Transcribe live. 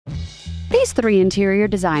These three interior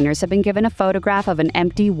designers have been given a photograph of an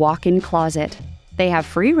empty walk-in closet. They have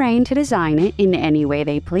free reign to design it in any way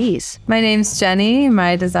they please. My name's Jenny.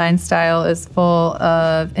 My design style is full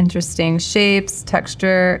of interesting shapes,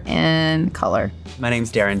 texture, and color. My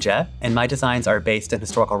name's Darren Jett, and my designs are based in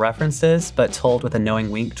historical references, but told with a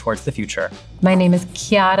knowing wink towards the future. My name is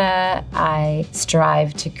Chiara. I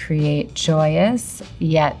strive to create joyous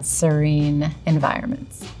yet serene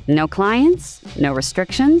environments. No clients, no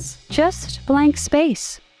restrictions, just blank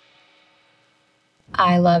space.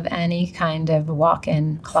 I love any kind of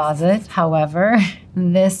walk-in closet. However,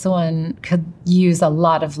 this one could use a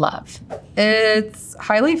lot of love. It's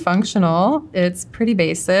highly functional. It's pretty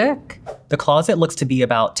basic. The closet looks to be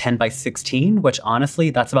about 10 by 16, which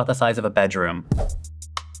honestly, that's about the size of a bedroom.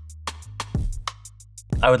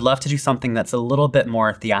 I would love to do something that's a little bit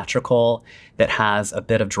more theatrical, that has a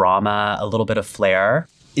bit of drama, a little bit of flair.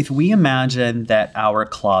 If we imagine that our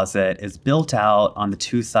closet is built out on the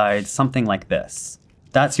two sides, something like this.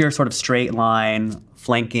 That's your sort of straight line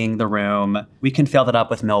flanking the room. We can fill that up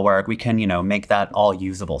with millwork. We can, make that all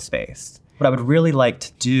usable space. What I would really like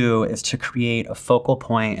to do is to create a focal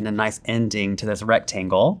point and a nice ending to this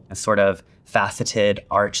rectangle, a sort of faceted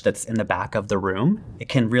arch that's in the back of the room. It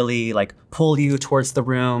can really pull you towards the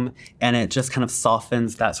room, and it just kind of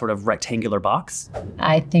softens that sort of rectangular box.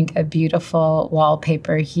 I think a beautiful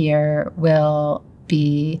wallpaper here will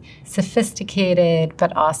be sophisticated,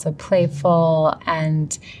 but also playful,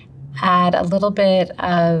 and add a little bit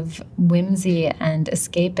of whimsy and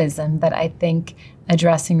escapism that I think a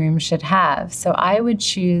dressing room should have. So I would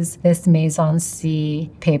choose this Maison-C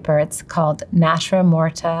paper. It's called Natura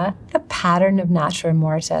Morta. The pattern of Natura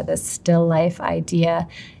Morta, this still life idea,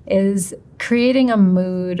 is creating a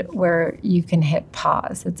mood where you can hit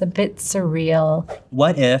pause. It's a bit surreal.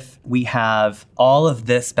 What if we have all of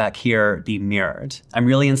this back here be mirrored? I'm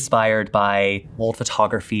really inspired by old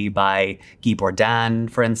photography by Guy Bourdin,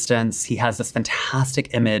 for instance. He has this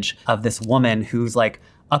fantastic image of this woman who's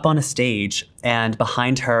up on a stage, and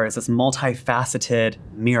behind her is this multifaceted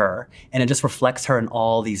mirror, and it just reflects her in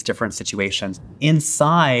all these different situations.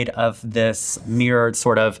 Inside of this mirrored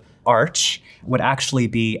sort of arch would actually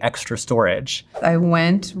be extra storage. I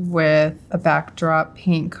went with a backdrop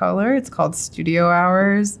paint color. It's called Studio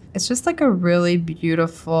Hours. It's just a really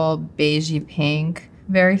beautiful beigey pink.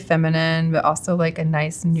 Very feminine, but also a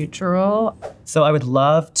nice neutral. So I would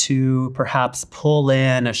love to perhaps pull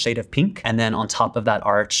in a shade of pink, and then on top of that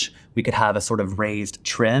arch, we could have a sort of raised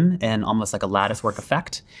trim and almost like a lattice work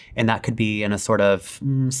effect. And that could be in a sort of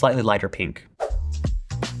slightly lighter pink.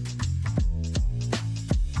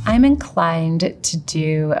 I'm inclined to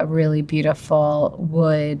do a really beautiful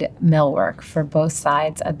wood millwork for both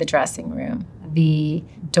sides of the dressing room. The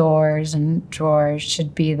doors and drawers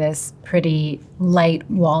should be this pretty light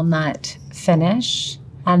walnut finish.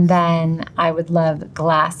 And then I would love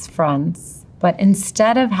glass fronts. But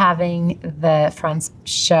instead of having the fronts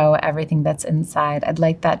show everything that's inside, I'd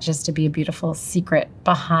like that just to be a beautiful secret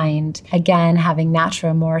behind, again, having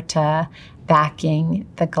Natura Morta backing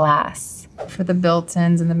the glass. For the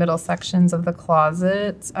built-ins in the middle sections of the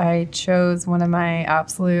closet, I chose one of my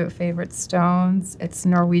absolute favorite stones. It's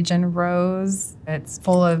Norwegian rose. It's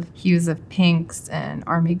full of hues of pinks and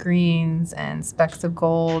army greens and specks of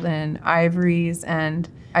gold and ivories, and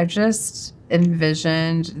I just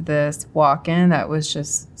envisioned this walk-in that was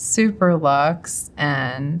just super luxe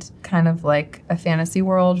and kind of like a fantasy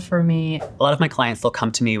world for me. A lot of my clients, they'll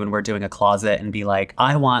come to me when we're doing a closet and be like,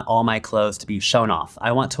 I want all my clothes to be shown off.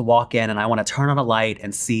 I want to walk in and I want to turn on a light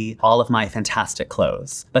and see all of my fantastic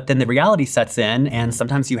clothes. But then the reality sets in, and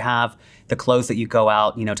sometimes you have the clothes that you go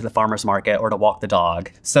out, to the farmer's market or to walk the dog.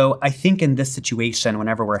 So I think in this situation,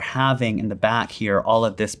 whenever we're having in the back here all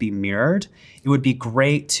of this be mirrored, it would be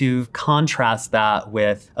great to contrast that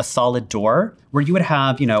with a solid door where you would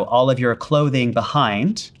have, all of your clothing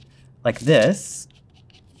behind like this,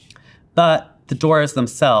 but the doors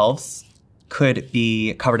themselves could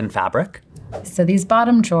be covered in fabric. So these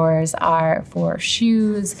bottom drawers are for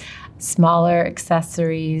shoes, smaller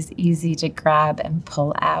accessories, easy to grab and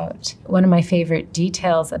pull out. One of my favorite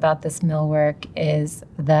details about this millwork is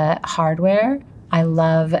the hardware. I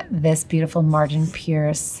love this beautiful Martin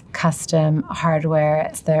Pierce custom hardware.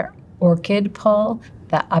 It's their orchid pull,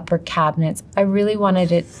 the upper cabinets. I really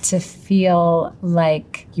wanted it to feel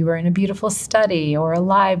like you were in a beautiful study or a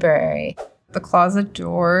library. The closet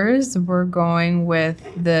doors, we're going with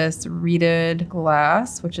this reeded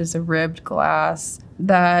glass, which is a ribbed glass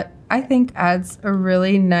that I think adds a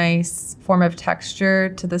really nice form of texture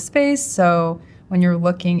to the space. So when you're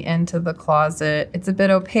looking into the closet, it's a bit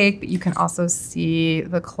opaque, but you can also see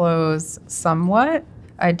the clothes somewhat.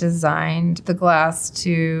 I designed the glass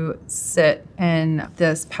to sit in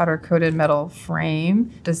this powder-coated metal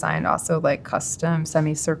frame, designed also like custom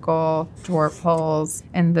semicircle drawer pulls,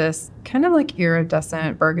 and this kind of like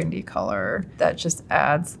iridescent burgundy color that just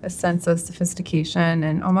adds a sense of sophistication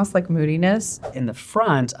and almost like moodiness. In the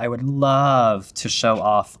front, I would love to show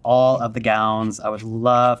off all of the gowns. I would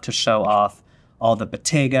love to show off all the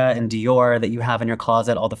Bottega and Dior that you have in your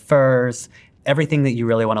closet, all the furs, everything that you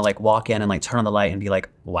really want to like walk in and like turn on the light and be like,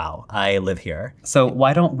 wow, I live here. So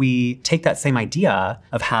why don't we take that same idea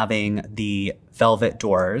of having the velvet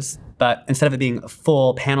doors, but instead of it being a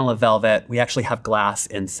full panel of velvet, we actually have glass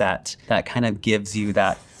inset that kind of gives you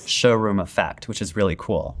that showroom effect, which is really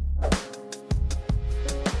cool.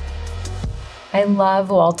 I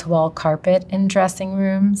love wall-to-wall carpet in dressing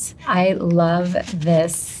rooms. I love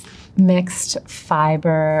this mixed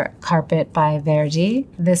fiber carpet by Verdi.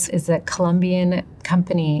 This is a Colombian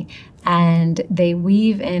company and they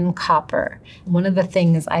weave in copper. One of the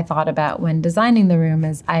things I thought about when designing the room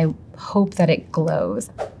is I hope that it glows.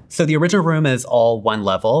 So the original room is all one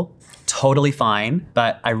level, totally fine,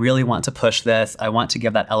 but I really want to push this. I want to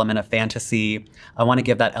give that element of fantasy. I want to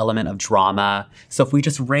give that element of drama. So if we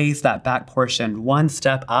just raise that back portion one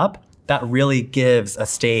step up, that really gives a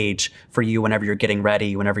stage for you whenever you're getting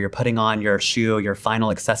ready, whenever you're putting on your shoe, your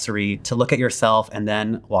final accessory, to look at yourself and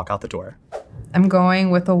then walk out the door. I'm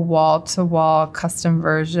going with a wall-to-wall custom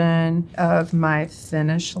version of my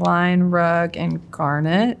Finish Line rug in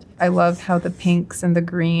garnet. I love how the pinks and the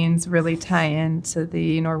greens really tie into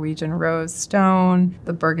the Norwegian rose stone.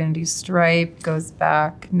 The burgundy stripe goes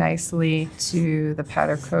back nicely to the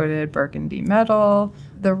powder-coated burgundy metal.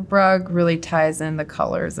 The rug really ties in the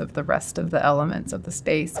colors of the rest of the elements of the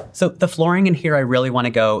space. So the flooring in here, I really want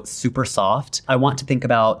to go super soft. I want to think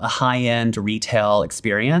about a high-end retail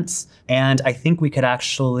experience. And I think we could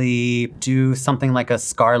actually do something like a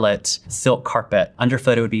scarlet silk carpet.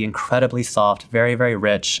 Underfoot, it would be incredibly soft, very, very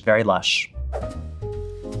rich, very lush.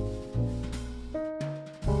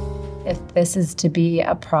 If this is to be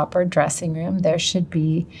a proper dressing room, there should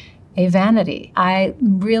be a vanity. I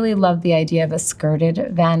really love the idea of a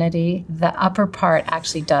skirted vanity. The upper part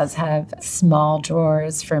actually does have small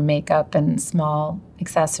drawers for makeup and small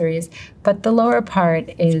accessories, but the lower part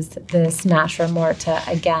is this naturemorta,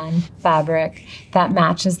 again, fabric that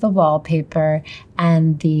matches the wallpaper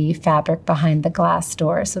and the fabric behind the glass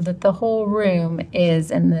door so that the whole room is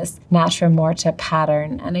in this naturemorta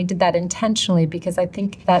pattern. And I did that intentionally because I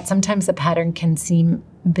think that sometimes the pattern can seem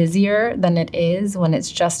busier than it is when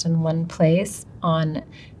it's just in one place. On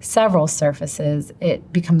several surfaces,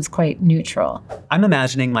 it becomes quite neutral. I'm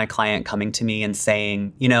imagining my client coming to me and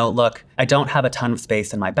saying, you know, look, I don't have a ton of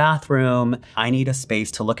space in my bathroom. I need a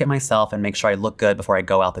space to look at myself and make sure I look good before I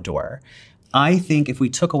go out the door. I think if we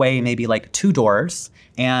took away maybe like 2 doors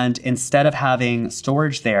and instead of having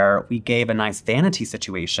storage there, we gave a nice vanity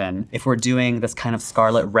situation. If we're doing this kind of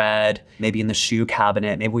scarlet red, maybe in the shoe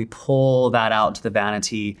cabinet, maybe we pull that out to the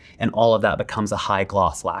vanity and all of that becomes a high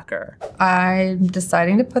gloss lacquer. I'm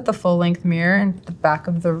deciding to put the full length mirror in the back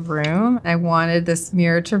of the room. I wanted this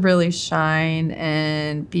mirror to really shine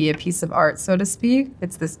and be a piece of art, so to speak.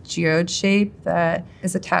 It's this geode shape that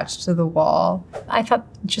is attached to the wall. I thought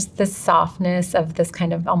just the softness of this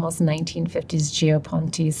kind of almost 1950s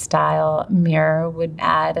Geoponte style mirror would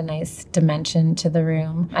add a nice dimension to the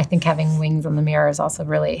room. I think having wings on the mirror is also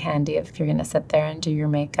really handy if you're going to sit there and do your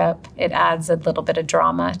makeup. It adds a little bit of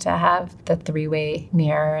drama to have the 3-way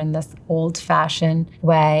mirror in this old-fashioned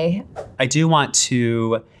way. I do want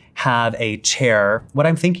to have a chair. What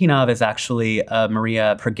I'm thinking of is actually a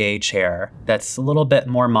Mariya Pruitt chair that's a little bit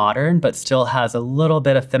more modern, but still has a little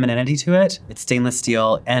bit of femininity to it. It's stainless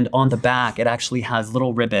steel, and on the back, it actually has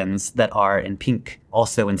little ribbons that are in pink,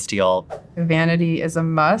 also in steel. Vanity is a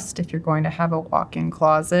must if you're going to have a walk-in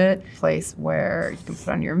closet, place where you can put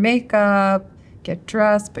on your makeup, get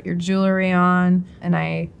dressed, put your jewelry on, and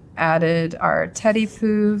I added our teddy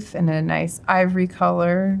poof in a nice ivory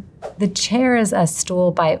color. The chair is a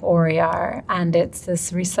stool by Oriar, and it's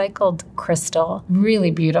this recycled crystal,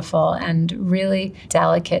 really beautiful and really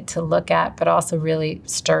delicate to look at, but also really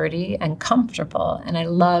sturdy and comfortable. And I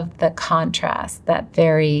love the contrast, that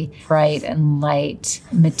very bright and light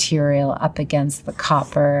material up against the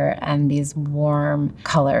copper and these warm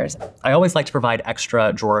colors. I always like to provide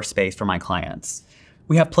extra drawer space for my clients.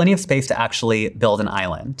 We have plenty of space to actually build an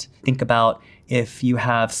island. Think about if you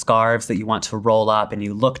have scarves that you want to roll up and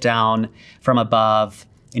you look down from above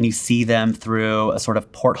and you see them through a sort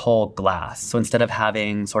of porthole glass. So instead of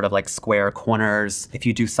having sort of like square corners, if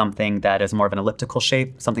you do something that is more of an elliptical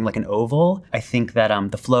shape, something like an oval, I think that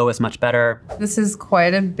the flow is much better. This is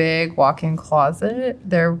quite a big walk-in closet.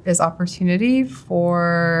 There is opportunity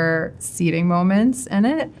for seating moments in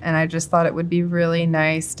it, and I just thought it would be really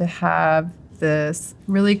nice to have this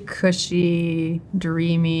really cushy,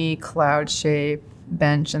 dreamy, cloud-shaped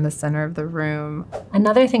bench in the center of the room.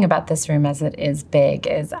 Another thing about this room, as it is big,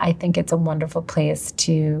 is I think it's a wonderful place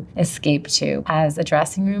to escape to as a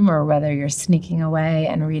dressing room, or whether you're sneaking away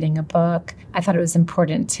and reading a book. I thought it was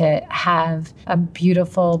important to have a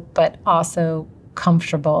beautiful but also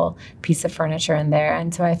comfortable piece of furniture in there.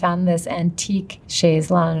 And so I found this antique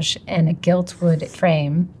chaise lounge in a gilt wood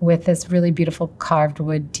frame with this really beautiful carved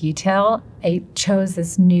wood detail. I chose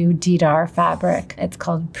this new deDare fabric. It's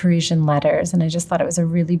called Parisian Letters, and I just thought it was a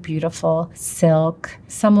really beautiful silk,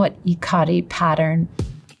 somewhat icotti pattern.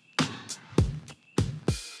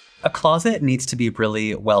 A closet needs to be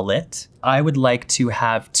really well lit. I would like to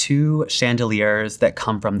have 2 chandeliers that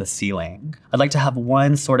come from the ceiling. I'd like to have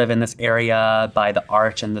one sort of in this area by the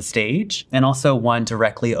arch and the stage, and also one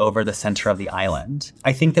directly over the center of the island.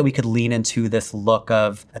 I think that we could lean into this look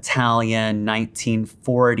of Italian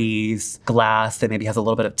 1940s glass that maybe has a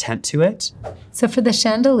little bit of tint to it. So for the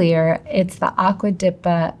chandelier, it's the Acqua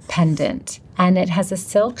Dippa pendant, and it has a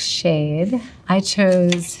silk shade. I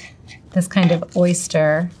chose this kind of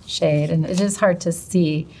oyster shade, and it is hard to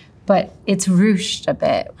see, but it's ruched a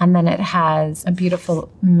bit, and then it has a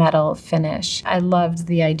beautiful metal finish. I loved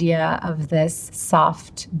the idea of this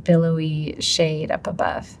soft, billowy shade up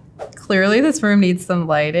above. Clearly this room needs some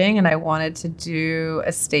lighting, and I wanted to do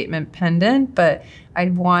a statement pendant, but I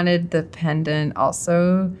wanted the pendant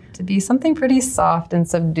also to be something pretty soft and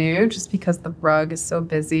subdued, just because the rug is so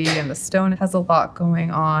busy and the stone has a lot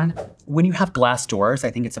going on. When you have glass doors,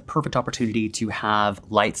 I think it's a perfect opportunity to have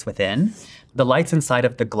lights within. The lights inside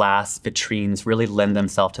of the glass vitrines really lend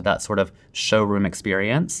themselves to that sort of showroom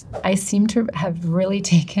experience. I seem to have really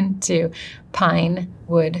taken to pine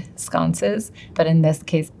wood sconces, but in this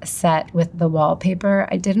case, set with the wallpaper.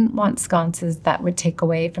 I didn't want sconces that would take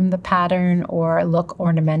away from the pattern or look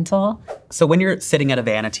ornamental. So when you're sitting at a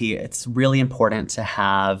vanity, it's really important to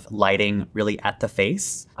have lighting really at the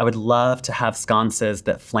face. I would love to have sconces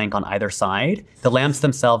that flank on either side. The lamps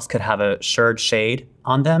themselves could have a shirred shade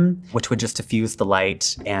on them, which would just diffuse the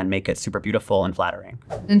light and make it super beautiful and flattering.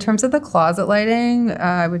 In terms of the closet lighting,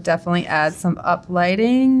 I would definitely add some up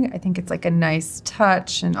lighting. I think it's like a nice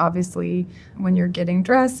touch, and obviously when you're getting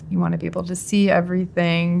dressed, you want to be able to see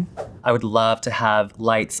everything. I would love to have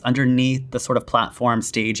lights underneath the sort of platform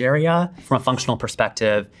stage area. From a functional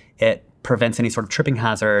perspective, it prevents any sort of tripping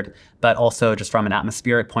hazard, but also just from an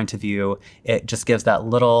atmospheric point of view, it just gives that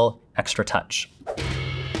little extra touch.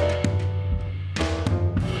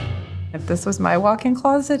 If this was my walk-in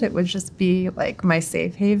closet, it would just be like my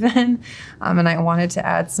safe haven. And I wanted to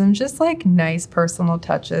add some just like nice personal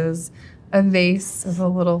touches. A vase is a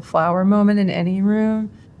little flower moment in any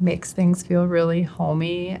room. Makes things feel really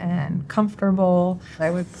homey and comfortable.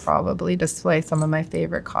 I would probably display some of my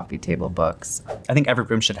favorite coffee table books. I think every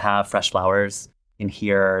room should have fresh flowers. In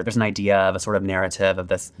here, there's an idea of a sort of narrative of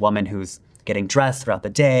this woman who's getting dressed throughout the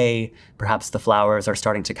day. Perhaps the flowers are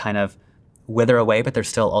starting to kind of wither away, but they're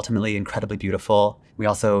still ultimately incredibly beautiful. We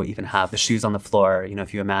also even have the shoes on the floor. You know,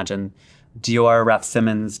 if you imagine Dior Raf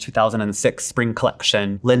Simons 2006 spring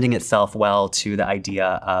collection lending itself well to the idea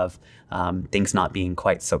of things not being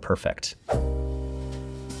quite so perfect.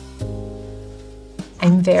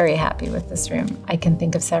 I'm very happy with this room. I can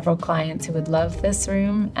think of several clients who would love this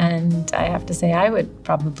room, and I have to say I would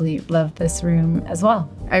probably love this room as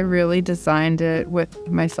well. I really designed it with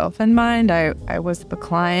myself in mind. I was the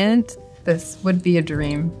client. This would be a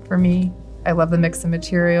dream for me. I love the mix of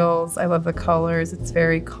materials. I love the colors. It's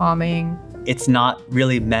very calming. It's not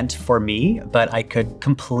really meant for me, but I could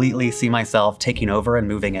completely see myself taking over and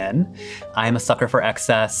moving in. I'm a sucker for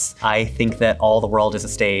excess. I think that all the world is a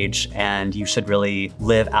stage, and you should really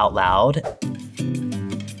live out loud.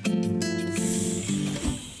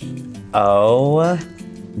 Oh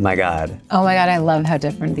my God. Oh my God, I love how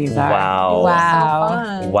different these are. Wow.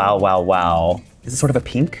 Wow. Wow, wow, wow. Is it sort of a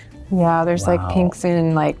pink? Yeah, there's like pinks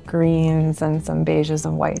and like greens and some beiges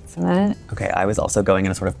and whites in it. Okay, I was also going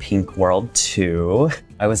in a sort of pink world too.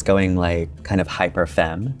 I was going like kind of hyper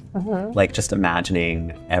femme, like just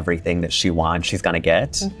imagining everything that she wants, she's gonna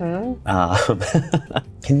get.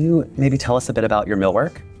 Can you maybe tell us a bit about your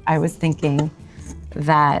millwork? I was thinking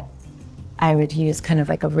that I would use kind of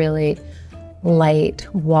like a really light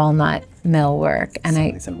walnut millwork. And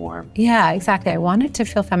Nice and warm. Yeah, exactly. I wanted to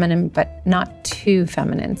feel feminine, but not too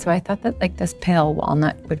feminine. So I thought that like this pale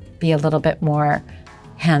walnut would be a little bit more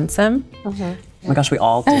handsome. Oh my gosh, we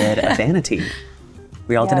all did a vanity.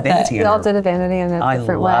 We all did a vanity. We all did a vanity in a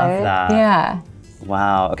different way. I love that. Yeah.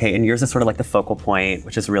 Wow. Okay, and yours is sort of like the focal point,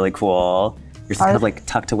 which is really cool. Yours is kind of like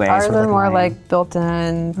tucked away. Ours sort are of more mine. like built in.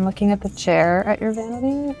 I'm looking at the chair at your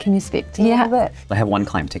vanity. Can you speak to me a little bit? I have one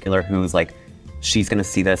client in particular who's like, she's gonna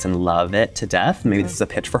see this and love it to death. Maybe this is a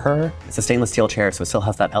pitch for her. It's a stainless steel chair, so it still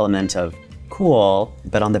has that element of cool,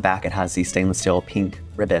 but on the back it has these stainless steel pink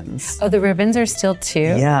ribbons. Oh, the ribbons are still too?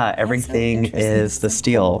 Yeah, everything is the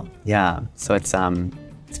steel. Yeah, so it's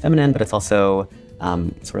feminine, but it's also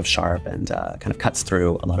sort of sharp and kind of cuts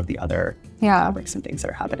through a lot of the other fabrics and things that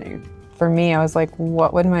are happening. For me, I was like,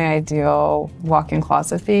 what would my ideal walk-in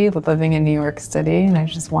closet be living in New York City? And I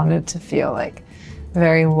just wanted to feel like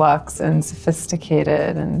very luxe and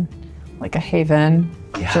sophisticated and like a haven.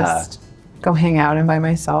 Yeah. Just go hang out in by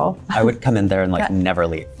myself. I would come in there and like never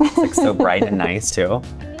leave. It's like so bright and nice too.